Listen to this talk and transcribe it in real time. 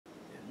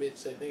bitch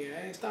said, nigga,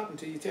 I ain't stopping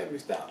until you tell me to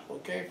stop.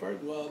 Okay,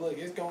 first of all, look,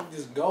 it's gonna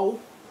just go.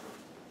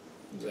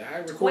 I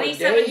record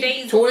 27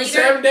 days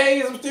 27 later.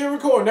 days, I'm still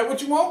recording. That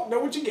what you want?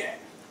 That what you get?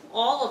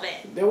 All of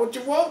it. That what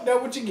you want?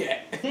 That what you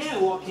get? Today I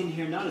walk in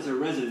here not as a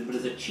resident, but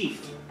as a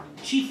chief.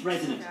 Chief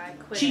resident.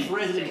 Chief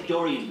resident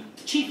Dorian.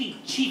 Chiefy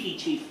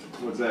chief.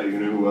 What's that? You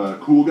gonna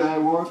cool guy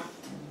walk?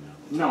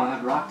 No, I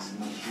have rocks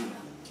in my shoe.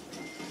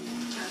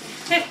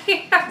 Wow,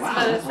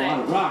 That's a lot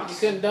of You rocks.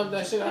 couldn't dump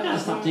that shit out. I gotta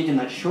stop taking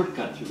that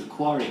shortcut through the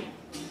quarry.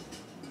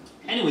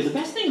 Anyway, the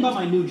best thing about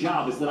my new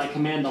job is that I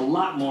command a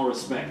lot more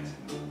respect.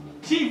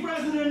 Chief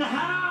resident in the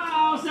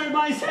house!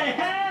 Everybody say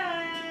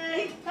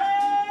hey!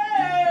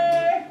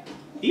 Hey!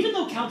 Even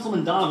though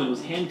Councilman Donovan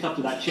was handcuffed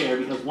to that chair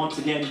because once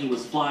again he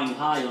was flying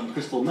high on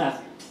crystal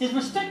meth, his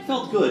respect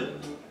felt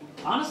good.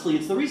 Honestly,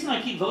 it's the reason I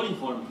keep voting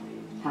for him.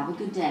 Have a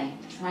good day.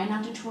 Try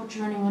not to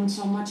torture anyone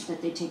so much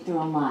that they take their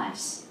own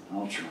lives.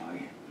 I'll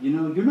try. You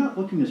know, you're not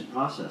looking as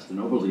processed and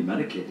overly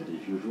medicated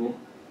as usual.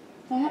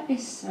 That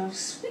is so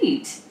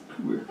sweet.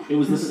 It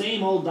was the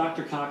same old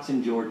Dr. Cox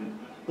and Jordan.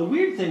 The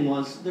weird thing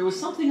was, there was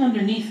something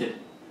underneath it.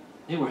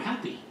 They were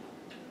happy.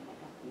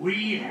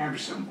 We have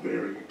some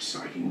very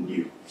exciting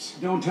news.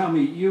 Don't tell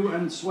me you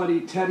and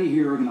Sweaty Teddy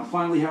here are going to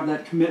finally have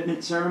that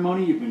commitment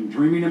ceremony you've been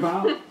dreaming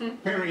about?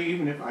 Perry,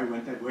 even if I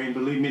went that way, and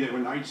believe me, there were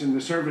nights in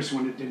the service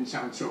when it didn't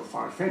sound so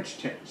far-fetched,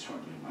 Ted was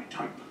hardly my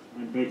type.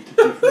 I beg to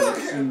differ.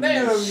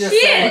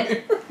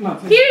 Shit!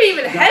 He didn't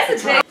even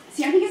hesitate.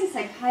 See, I think as a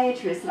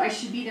psychiatrist that I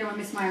should be there when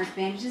Miss Myers'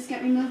 bandages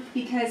get removed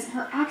because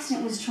her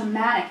accident was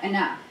traumatic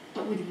enough.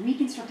 But with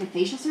reconstructive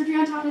facial surgery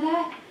on top of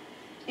that,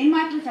 in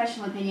my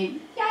professional opinion,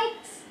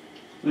 yikes.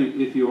 Hey,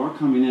 if you are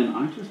coming in,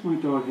 I just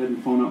might go ahead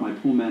and phone up my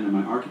pool man and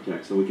my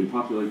architect so we can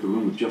populate the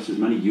room with just as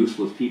many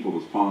useless people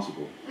as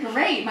possible.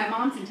 Great, my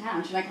mom's in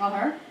town. Should I call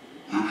her?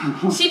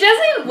 She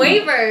doesn't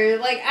waver.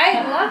 Like,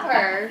 I love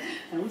her.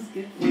 That was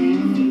good.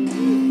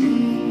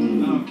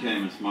 Okay,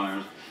 Miss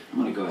Myers. I'm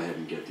going to go ahead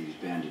and get these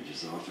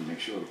bandages off and make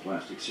sure the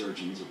plastic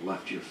surgeons have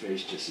left your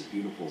face just as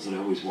beautiful as it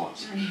always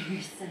was. Oh,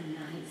 you're so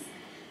nice.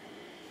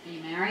 Are you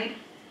married?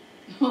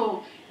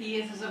 Oh, he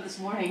is as of this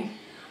morning.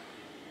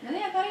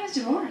 Really? I thought he was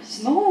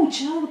divorced. No,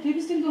 child, the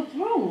papers didn't go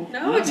through.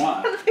 No, it's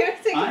not the favorite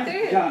thing to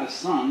do. I've got a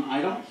son.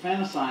 I don't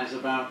fantasize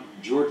about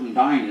Jordan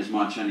dying as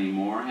much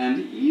anymore, and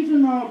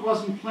even though it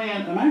wasn't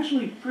planned, I'm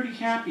actually pretty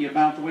happy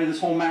about the way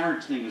this whole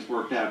marriage thing has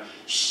worked out.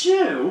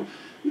 So,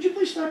 would you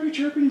please stop your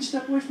chirping and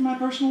step away from my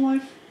personal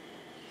life?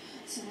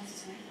 So what's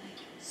his wife like?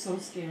 So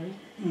scary.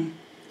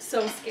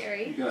 So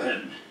scary. Go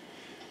ahead and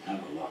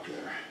have a look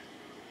there.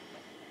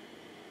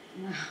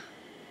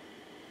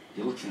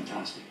 You look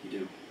fantastic, you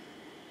do.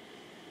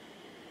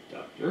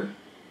 Doctor?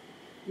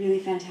 Really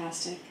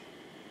fantastic.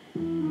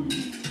 My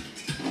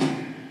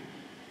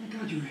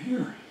God, you're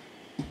here.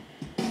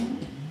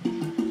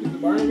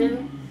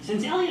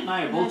 Since Elliot and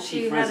I are both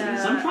She chief had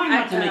residents, I'm trying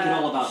not to make it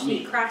all about She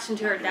me. crashed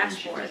into her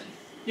dashboard.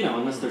 You know,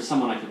 unless there's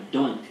someone I could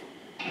doink.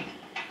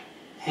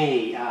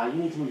 Hey, you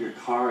need to move your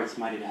car. It's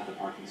mighty to have a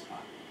parking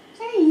spot.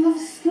 Hey, you have a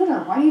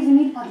scooter. Why do you even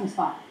need a parking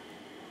spot?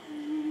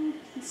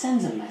 It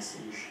sends a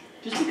message.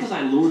 Just because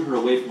I lured her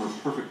away from her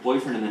perfect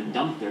boyfriend and then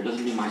dumped her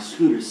doesn't mean my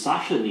scooter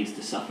Sasha needs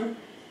to suffer.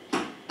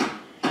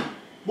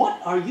 What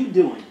are you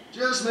doing?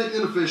 Just making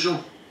it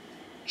official.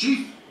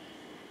 Chief,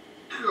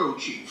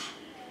 co-chief.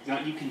 Now,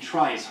 you can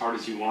try as hard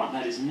as you want.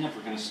 That is never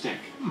going to stick.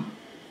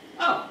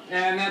 Oh,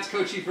 and that's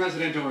co-chief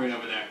resident Dorian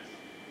over there.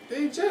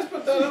 They just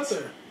put that up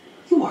there.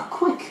 You are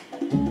quick.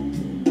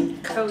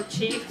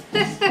 Co-chief.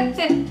 Damn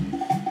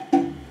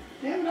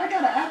it, I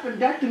got an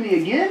appendectomy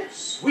again?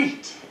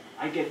 Sweet.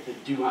 I get the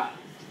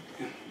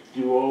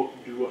Duodenal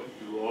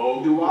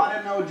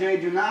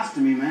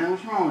duodenogestomy, man.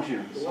 What's wrong with you?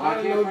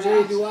 Why no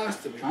J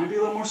duostomy? Trying to be a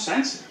little more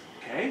sensitive,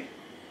 okay?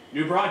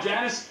 New bra,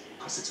 Janice?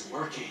 Because it's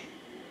working.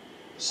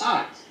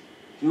 Besides,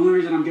 the only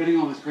reason I'm getting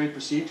all these great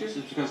procedures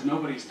is because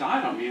nobody's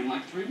died on me in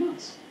like 3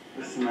 months.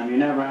 Listen, man, you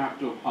never have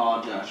to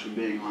apologize for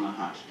being on a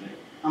hot streak.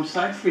 I'm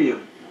psyched for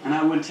you, and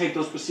I wouldn't take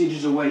those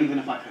procedures away even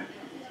if I could.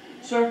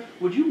 Sir,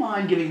 would you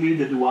mind giving me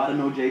the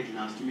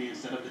duodenogestomy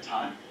instead of the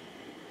Tide?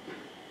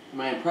 Am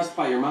I impressed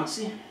by your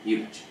moxie?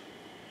 You betcha.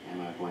 Am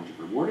I going to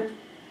reward it?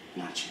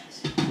 Not a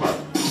chance. Is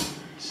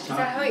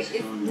that how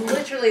it,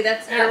 literally,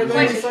 that's how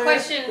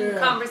question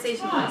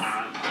conversation was.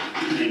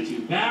 Thank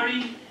you,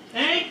 Barry.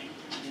 Hey!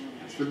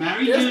 That's for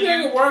Barry This Jr.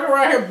 nigga working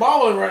around here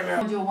balling right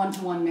now. I'll do a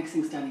one-to-one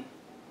mixing study.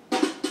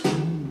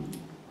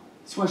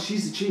 That's why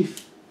she's the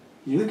chief.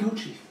 You're the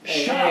co-chief.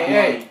 Hey, Shut hey, up,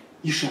 hey. Lonnie.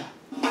 You shut up.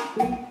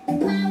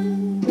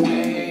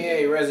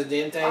 Hey,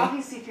 Residente.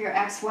 Obviously, for your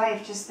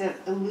ex-wife, just the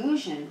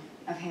illusion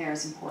of hair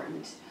is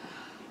important.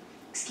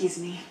 Excuse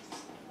me.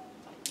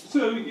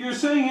 So you're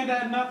saying it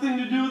had nothing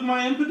to do with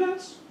my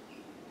impotence?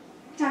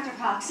 Dr.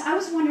 Cox, I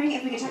was wondering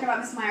if we could talk about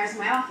Miss Myers in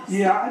my office.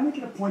 Yeah, I make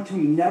it a point to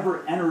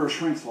never enter a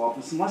shrink's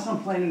office unless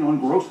I'm planning on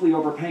grossly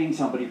overpaying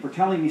somebody for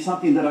telling me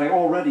something that I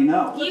already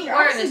know. You You're were in a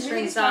obviously really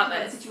shrink's talking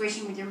about office. the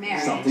situation with your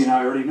marriage. Something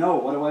I already know.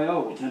 What do I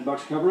owe? Will $10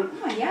 cover it?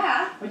 Oh,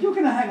 yeah. Are you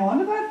going to hang on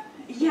to that?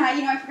 Yeah,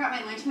 you know, I forgot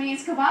my lunch money.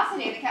 It's kielbasa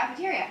day at the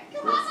cafeteria.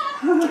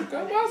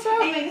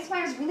 Kielbasa! Anyway, Miss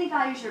Myers really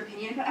values your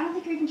opinion, but I don't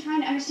think you're even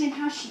trying to understand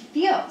how she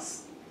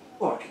feels.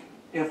 Look,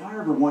 if I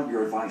ever want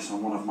your advice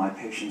on one of my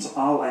patients,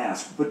 I'll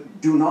ask, but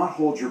do not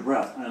hold your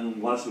breath,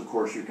 unless, of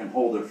course, you can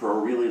hold it for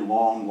a really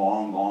long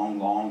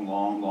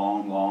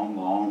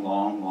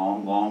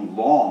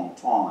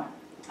time.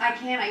 I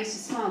can't. I used to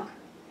smoke.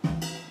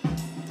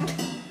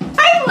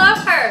 I love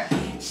her.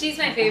 She's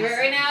my favorite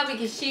right now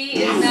because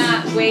she is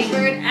not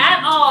wavered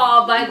at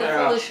all by the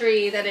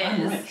foolishry that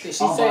is. Did she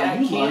say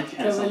I can't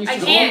because I used to I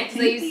can't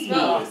because I used to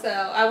smoke, so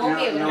I won't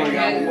be able to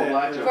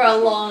drink for a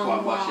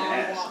long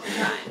time.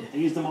 I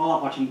used them all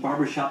up watching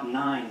Barbershop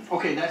 9.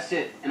 Okay, that's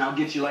it, and I'll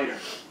get you later.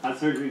 How'd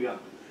surgery go?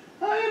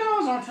 You know, I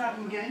was on top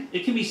of the game.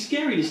 It can be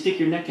scary to stick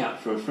your neck out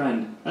for a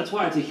friend. That's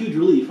why it's a huge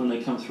relief when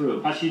they come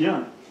through. How's she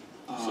doing?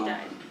 She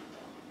died.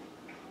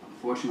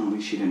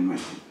 Unfortunately, she didn't make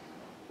it.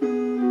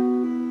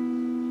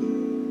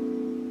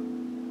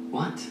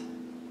 What?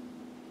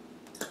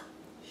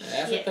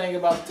 That's the thing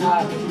about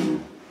Todd.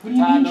 What do you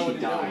mean she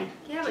died?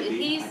 Yeah, but I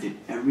did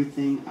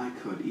everything I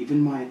could. Even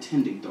my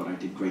attending thought I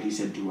did great. He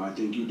said, do I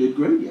think you did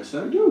great? Yes,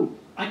 I do.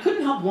 I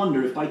couldn't help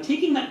wonder if by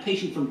taking that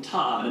patient from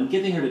Todd and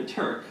giving her to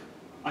Turk,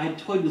 I had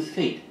toyed with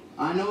fate.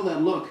 I know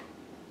that look.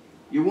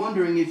 You're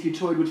wondering if you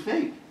toyed with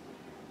fate.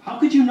 How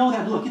could you know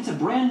that look? It's a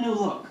brand new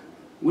look.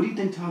 What do you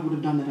think Todd would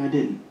have done that I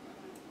didn't?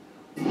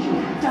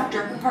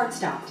 Doctor, her heart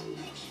stopped.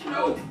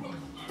 No.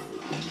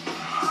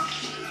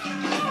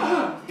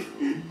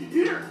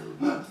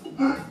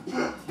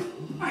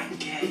 I'm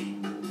gay.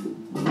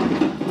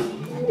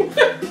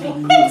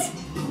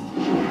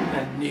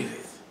 I knew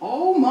it.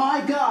 Oh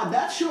my God,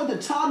 that showed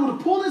that Todd would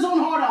have pulled his own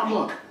heart out.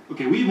 Look.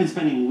 Okay, we've been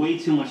spending way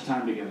too much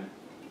time together.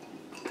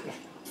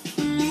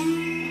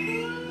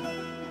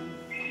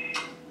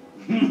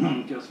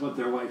 Guess what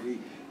there, wifey?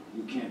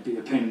 You can't be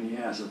a pain in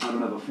the ass if I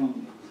don't have a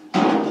phone.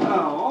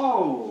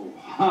 Oh,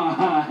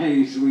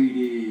 hi,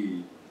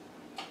 sweetie.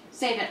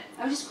 Save it.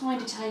 I was just calling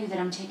to tell you that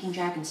I'm taking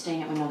Jack and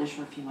staying at my mother's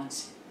for a few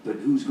months. But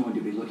who's going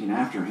to be looking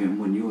after him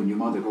when you and your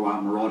mother go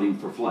out marauding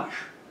for flesh?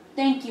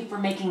 Thank you for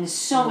making this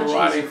so much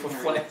Marauding easier for me.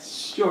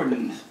 flesh.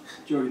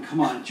 Jordan, come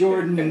on,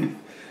 Jordan.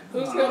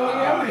 Who's gonna look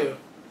after you?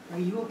 Are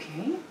you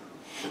okay?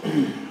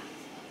 I'm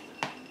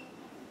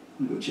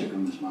gonna go check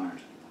on Miss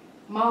Myers.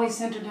 Molly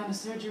sent her down to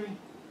surgery.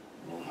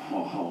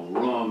 Oh,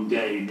 wrong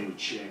day, new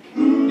chick.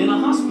 In a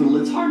hospital,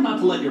 it's hard not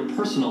to let your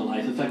personal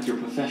life affect your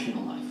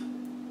professional life.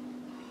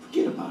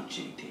 Forget about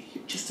JD.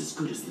 You're just as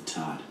good as the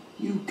Todd.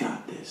 You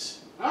got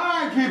this. All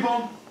right,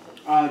 people.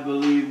 I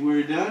believe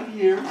we're done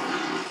here.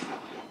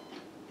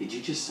 Did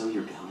you just sew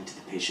your gown into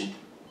the patient?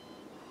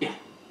 Yeah,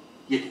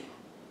 you did.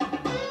 Come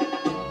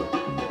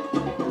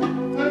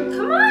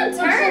on,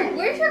 Turk.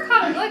 Where's your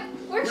confidence?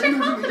 Where's your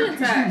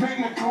confidence at?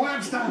 Making a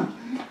collapse down.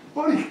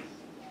 Buddy.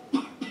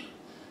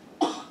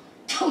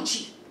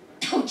 Coachy.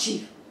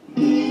 Coachy.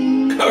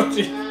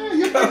 Coachy.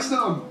 You fixed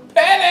them.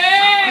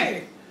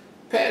 Petty!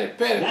 Petty,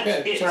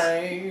 That's it.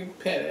 train,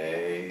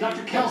 petty.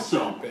 Dr.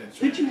 Kelso,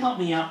 could you help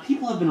me out?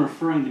 People have been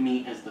referring to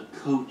me as the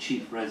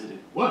co-chief resident.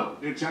 Well,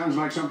 it sounds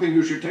like something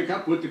you should take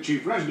up with the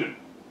chief resident.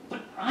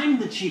 But I'm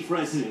the chief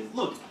resident.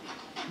 Look,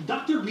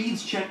 Dr.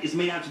 Reed's check is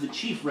made out to the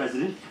chief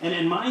resident,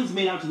 and mine's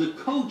made out to the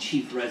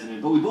co-chief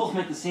resident, but we both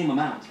make the same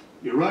amount.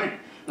 You're right.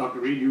 Dr.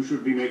 Reed, you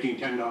should be making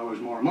 $10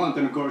 more a month,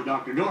 and of course,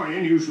 Dr.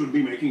 Dorian, you should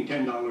be making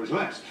 $10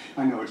 less.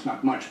 I know it's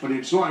not much, but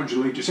it's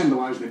largely to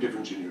symbolize the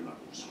difference in your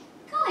levels.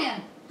 Coolio.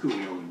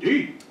 Coolio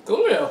indeed.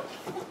 Coolio.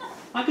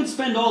 I could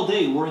spend all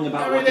day worrying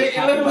about I mean, what they just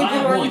happened, but literally I put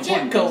have her more on your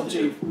check important code,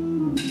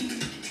 things to Chief.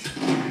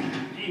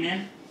 do. Hey, man.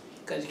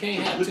 Because you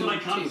can't have Look two what I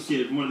chiefs.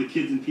 confiscated from one of the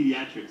kids in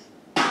pediatrics.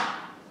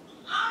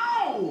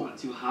 Ow! Not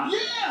too hot?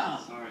 Yeah!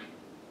 Sorry.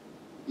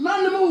 Not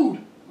in the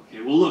mood. Okay,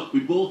 well look, we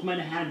both might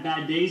have had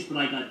bad days, but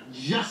I got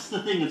just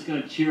the thing that's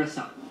gonna cheer us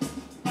up.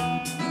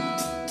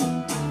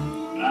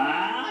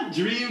 Ah,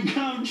 dream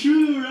come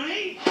true,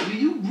 right? Do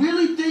you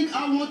really think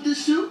I want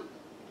this suit?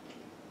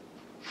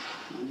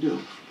 I do.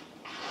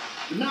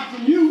 But not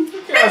from you.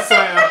 Yes,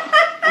 Sam.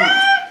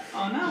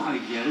 Oh, now I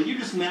get it. You're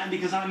just mad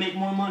because I make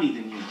more money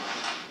than you.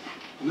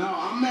 No,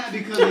 I'm mad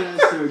because of that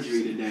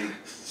surgery today.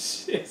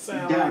 Shit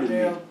sound Doubted like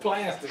damn me.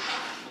 plastic.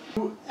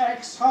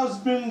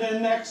 Ex-husband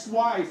and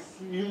ex-wife,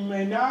 you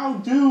may now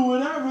do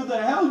whatever the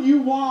hell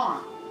you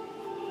want.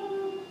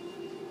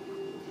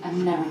 I've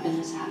never been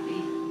this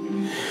happy.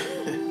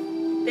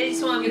 They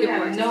just want me You to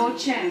have work. no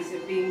chance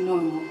of being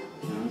normal.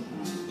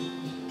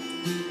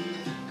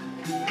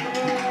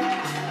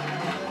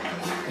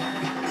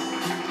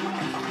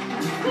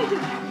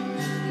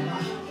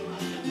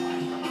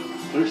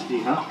 Thirsty,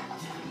 huh?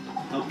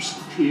 Helps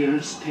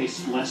tears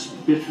taste less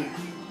bitter.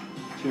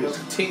 Cheers.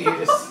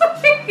 Tears.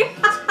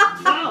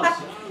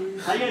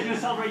 How you guys gonna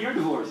celebrate your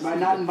divorce? By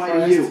not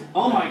inviting you.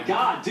 Oh my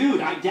god,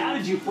 dude, I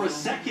doubted you for a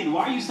second.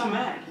 Why are you so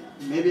mad?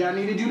 Maybe I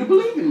needed you to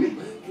believe in me.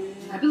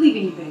 I believe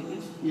in you, baby.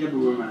 Yeah, but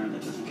we're married.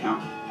 That doesn't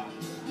count.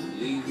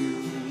 Did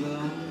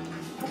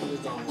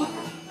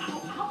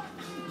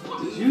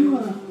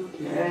you,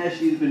 Yeah,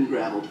 she's been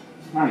gravelled.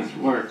 nice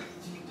work.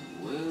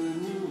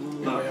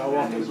 Oh, y'all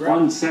Dad, there's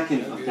 1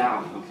 second of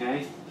doubt,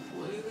 okay?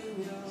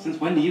 Since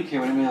when do you care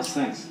what anybody else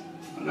thinks?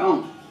 I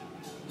don't.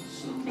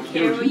 I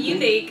care what you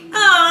think.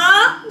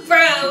 Aww,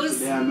 bros.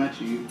 The day I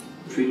met you, you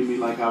treated me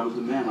like I was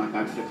the man, like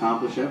I could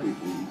accomplish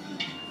everything.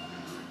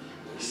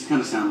 This is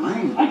gonna sound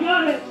lame. I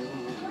got it!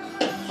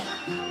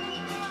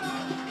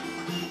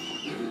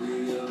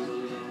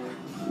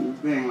 You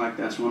being like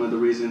that's one of the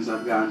reasons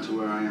I've gotten to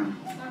where I am.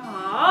 Aww.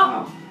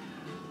 Wow.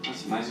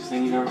 That's the nicest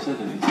thing you've ever said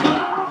to me.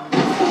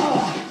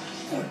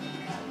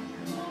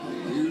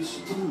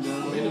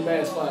 In a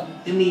bad spot.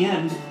 In the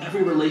end,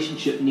 every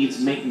relationship needs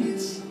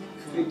maintenance.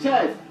 Hey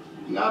Ted,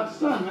 you got the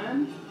sun,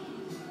 man.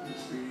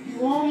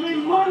 You owe me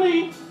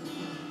money!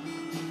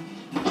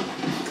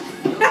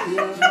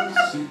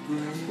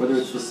 Whether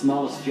it's the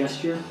smallest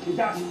gesture. Hey,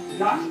 Doc.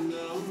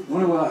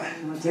 Want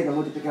to take a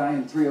look at the guy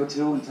in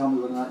 302 and tell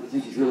me whether or not you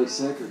think he's really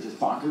sick or just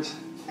bonkers?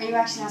 Are you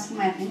actually asking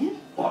my opinion?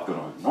 Well, I'm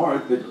gonna ignore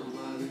it, but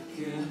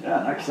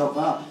yeah, knock yourself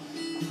out.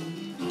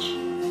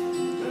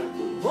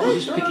 We're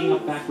just picking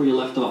up back where you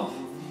left off.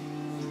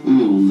 I'm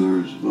a little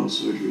nervous about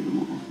surgery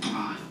tomorrow.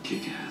 Ah,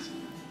 kick ass.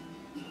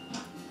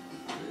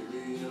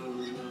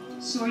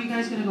 So are you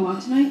guys gonna go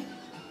out tonight?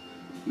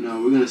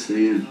 No, we're gonna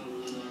stay in.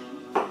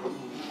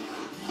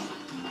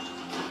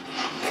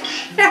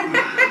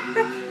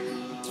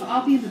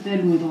 I'll be in the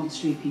bedroom with all the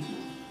straight people.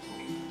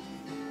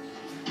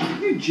 Are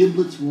your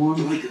giblets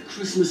warm like a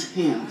Christmas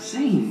ham?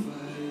 Same.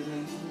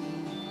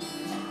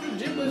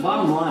 The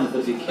bottom line is that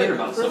if you care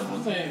about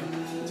someone,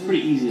 it's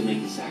pretty easy to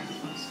make the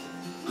sacrifice.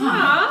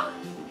 Aww.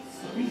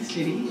 Thanks,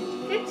 Kitty.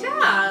 Good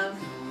job.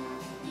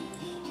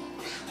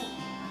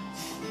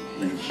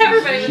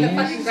 Everybody with the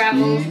fucking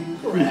gravel.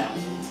 Crap.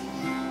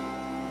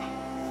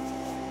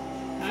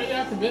 How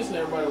y'all convincing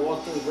everybody to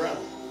walk through the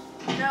gravel?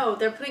 No,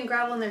 they're putting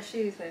gravel in their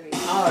shoes, baby.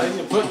 Oh, they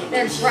can put them.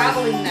 They're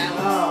graveling now.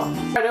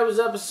 Oh. That was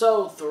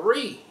episode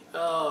 3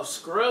 of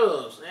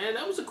Scrubs. And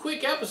that was a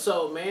quick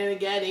episode, man.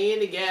 It got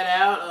in, it got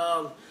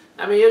out.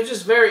 I mean, it was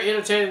just a very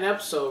entertaining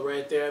episode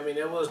right there. I mean,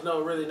 there was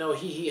really no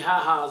hee ha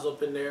ha's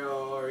up in there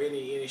or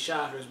any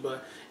shockers,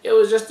 but it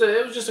was just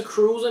a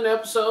cruising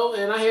episode,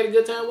 and I had a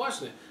good time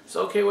watching it.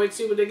 So can't wait to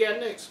see what they got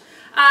next.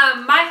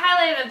 My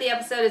highlight of the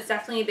episode is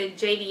definitely the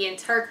JD and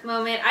Turk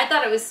moment. I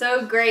thought it was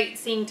so great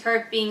seeing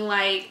Turk being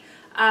like,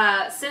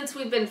 since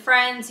we've been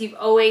friends, you've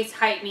always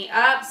hyped me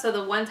up. So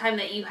the one time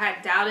that you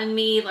had doubt in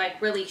me,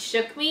 like, really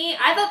shook me.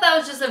 I thought that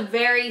was just a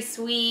very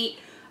sweet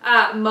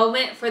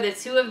moment for the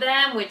two of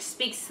them, which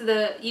speaks to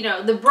the, you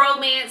know, the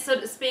bromance, so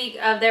to speak,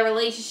 of their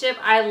relationship.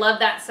 I love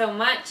that so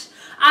much.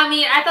 I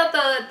mean, I thought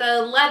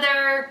the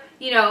leather,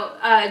 you know,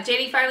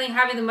 JD finally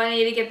having the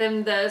money to get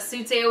them the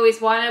suits they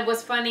always wanted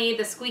was funny.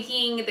 The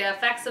squeaking, the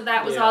effects of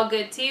that was all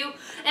good too.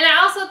 And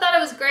I also thought it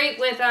was great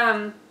with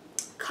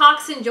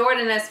Cox and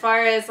Jordan as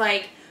far as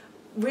like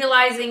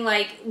realizing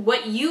like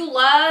what you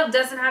love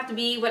doesn't have to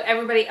be what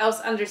everybody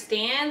else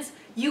understands.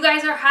 You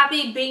guys are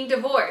happy being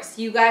divorced.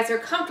 You guys are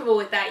comfortable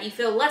with that. You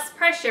feel less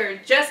pressure.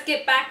 Just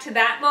get back to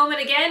that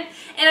moment again.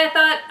 And I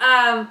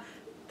thought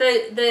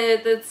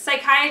the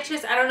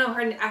psychiatrist, I don't know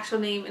her actual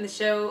name in the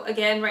show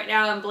again right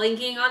now, I'm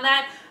blanking on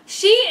that.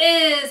 She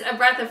is a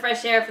breath of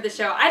fresh air for the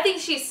show. I think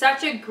she's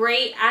such a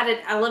great added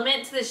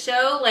element to the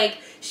show. Like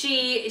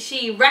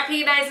she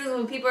recognizes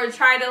when people are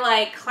trying to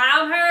like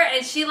clown her,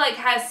 and she like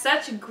has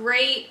such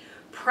great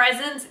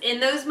presence in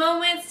those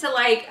moments to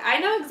like, I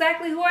know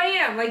exactly who I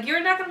am. Like,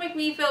 you're not gonna make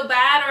me feel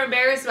bad or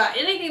embarrassed about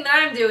anything that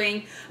I'm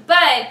doing,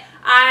 but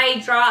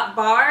I drop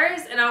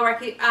bars and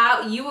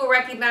you will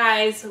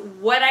recognize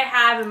what I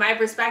have in my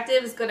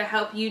perspective is going to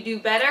help you do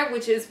better,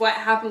 which is what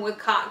happened with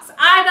Cox.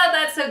 I thought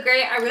that's so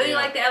great. I really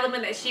like the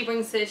element that she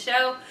brings to the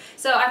show.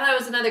 So I thought it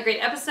was another great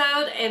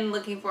episode and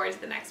looking forward to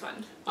the next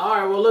one.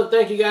 Alright, well look,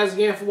 thank you guys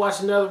again for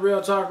watching another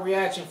Real Talk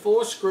reaction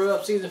for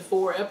Scrubs Season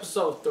 4,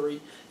 Episode 3.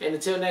 And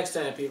until next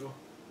time, people,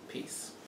 peace.